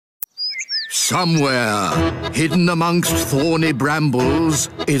Somewhere, hidden amongst thorny brambles,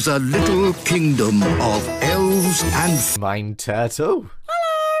 is a little kingdom of elves and... Mine turtle.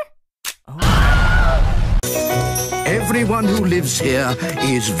 Everyone who lives here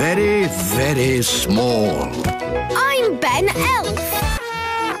is very, very small. I'm Ben Elf.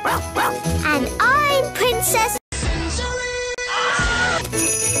 And I'm Princess...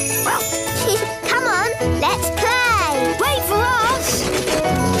 Come on, let's play. Wait for us.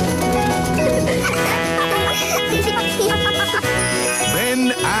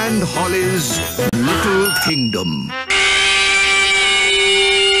 Ben and Holly's Little Kingdom.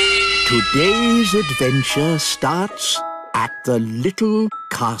 Today's adventure starts at the little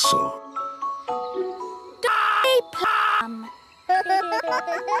castle. Dlly Plm.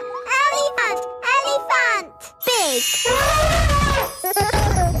 Elephant, elephant. Big.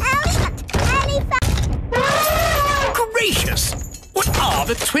 Elephant, elephant. Gracious! What are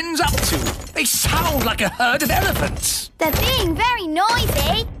the twins up to? They sound like a herd of elephants. They're being very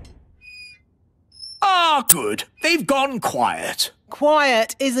noisy. Ah, good. They've gone quiet.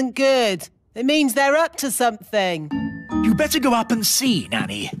 Quiet isn't good. It means they're up to something. You better go up and see,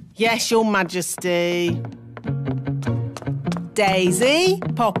 Nanny. Yes, Your Majesty. Daisy,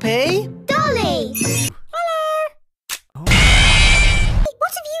 Poppy. Dolly. Oh.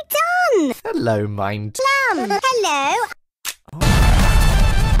 What have you done? Hello, Mine. Plum. Hello.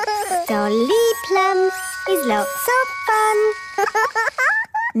 Dlly Plm is lots of fun.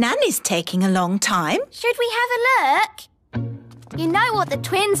 Nanny's taking a long time. Should we have a look? You know what the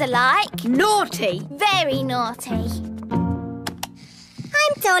twins are like. Naughty. Very naughty. I'm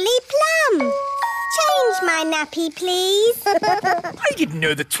Dlly Plm. Change my nappy, please. I didn't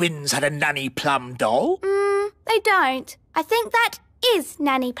know the twins had a Nanny Plum doll. They don't. I think that is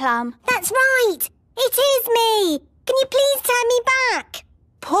Nanny Plum. That's right. It is me. Can you please turn me back?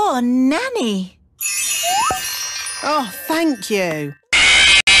 Poor Nanny. Oh, thank you.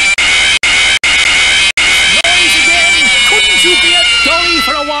 Noise again! Couldn't you be a dolly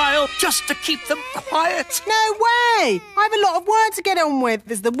for a while, just to keep them quiet? No way! I have a lot of work to get on with.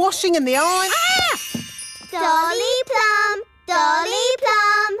 There's the washing and the iron. Dlly Plm. Dlly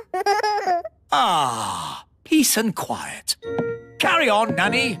Plm. Ah, peace and quiet. Carry on,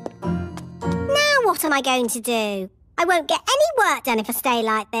 Nanny. Now what am I going to do? I won't get any work done if I stay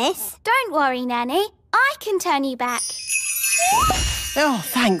like this. Don't worry, Nanny. I can turn you back. Oh,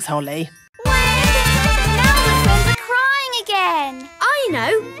 thanks, Holly. Now the twins are crying again. I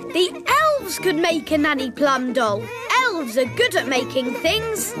know. The elves could make a Nanny Plum doll. Elves are good at making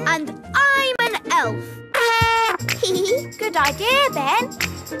things, and I'm an elf. Good idea, Ben.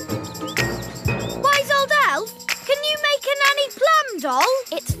 Wise old elf, can you make a Nanny Plum doll?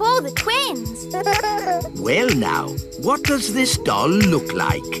 It's for the twins. Well now, what does this doll look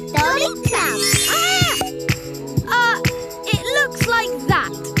like? Dlly Plm. It looks like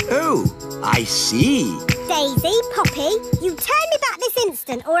that. Oh, I see. Daisy, Poppy, you turn me back this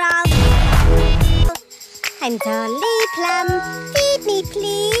instant or I'll... I'm Dlly Plm. Feed me,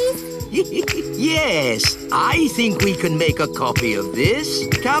 please. Yes, I think we can make a copy of this.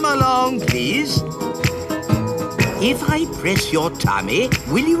 Come along, please. If I press your tummy,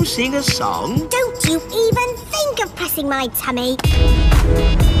 will you sing a song? Don't you even think of pressing my tummy.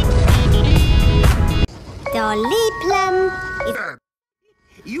 Dlly Plm is...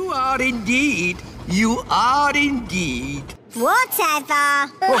 You are indeed. You are indeed. Whatever.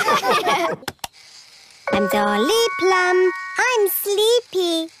 I'm Dlly Plm. I'm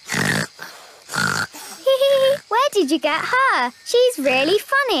sleepy. Where did you get her? She's really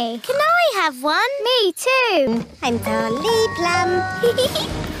funny. Can I have one? Me too. I'm Dlly Plm.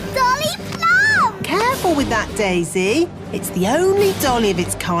 Dlly Plm! Careful with that, Daisy. It's the only dolly of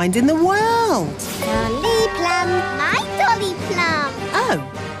its kind in the world. Dlly Plm. My Dlly Plm. Oh,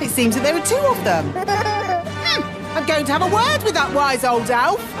 it seems that there are two of them. I'm going to have a word with that wise old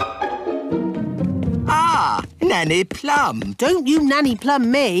elf. Ah, Nanny Plum. Don't you Nanny Plum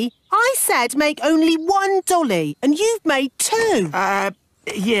me. I said make only one dolly, and you've made two.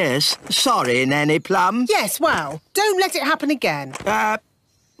 Yes. Sorry, Nanny Plum. Yes, well, don't let it happen again.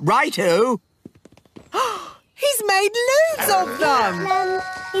 Righto. He's made loads of them.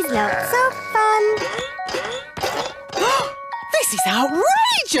 He's lots of fun. This is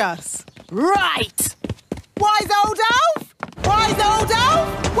outrageous. Right. Wise old elf? Wise old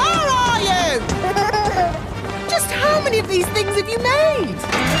elf? Where are you? Just how many of these things have you made?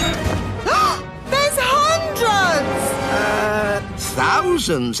 There's hundreds!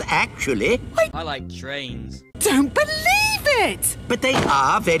 Thousands, actually. I like trains. Don't believe it! But they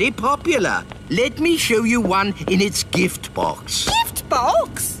are very popular. Let me show you one in its gift box. Gift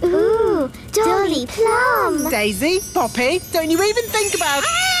box? Ooh, Dlly Plm. Daisy, Poppy, don't you even think about...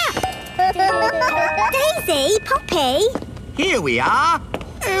 Daisy, Poppy. Here we are.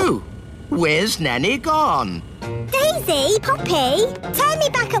 Oh, where's Nanny gone? Daisy, Poppy, turn me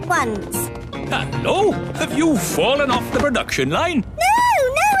back at once. Hello? Have you fallen off the production line?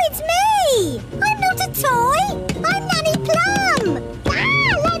 No, it's me. I'm not a toy. I'm Nanny Plum.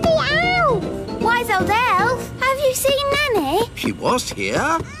 Let me out. Wise old elf, have you seen Nanny? She was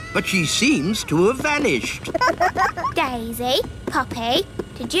here, but she seems to have vanished. Daisy, Poppy,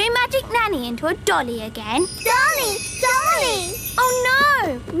 did you magic Nanny into a dolly again? Dolly! Oh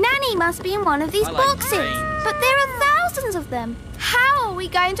no! Nanny must be in one of these I like boxes. trains. But there are thousands of them. How are we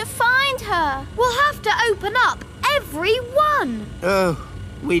going to find her? We'll have to open up every one. Oh,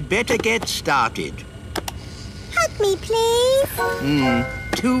 we'd better get started. Hug me, please.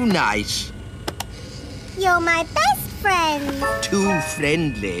 Too nice. You're my best friend. Too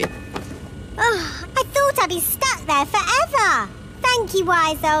friendly. Oh, I thought I'd be stuck there forever. Thank you,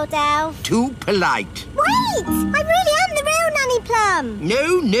 wise old elf. Too polite. Wait! I really am the real Nanny Plum.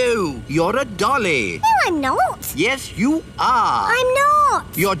 No, you're a dolly. No, I'm not. Yes, you are. I'm not.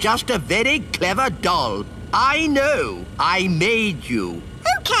 You're just a very clever doll. I know. I made you.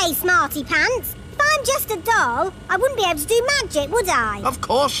 Okay, smarty pants. If I'm just a doll, I wouldn't be able to do magic, would I? Of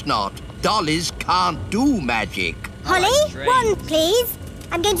course not. Dollies can't do magic. Holly, trains. wand, please.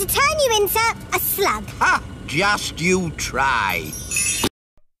 I'm going to turn you into a slug. Ha! Just you try.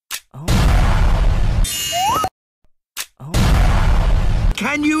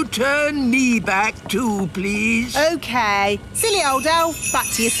 Can you turn me back too, please? OK. Silly old elf, back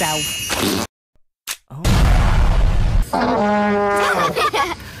to yourself.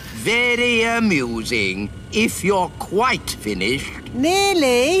 Very amusing. If you're quite finished.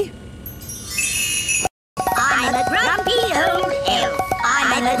 Nearly. I'm a grumpy old elf.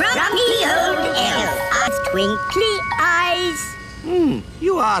 I'm a grumpy old elf. I've twinkly eyes.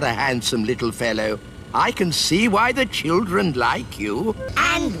 You are a handsome little fellow. I can see why the children like you.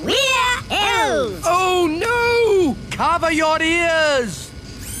 And we're elves. Oh, no! Cover your ears!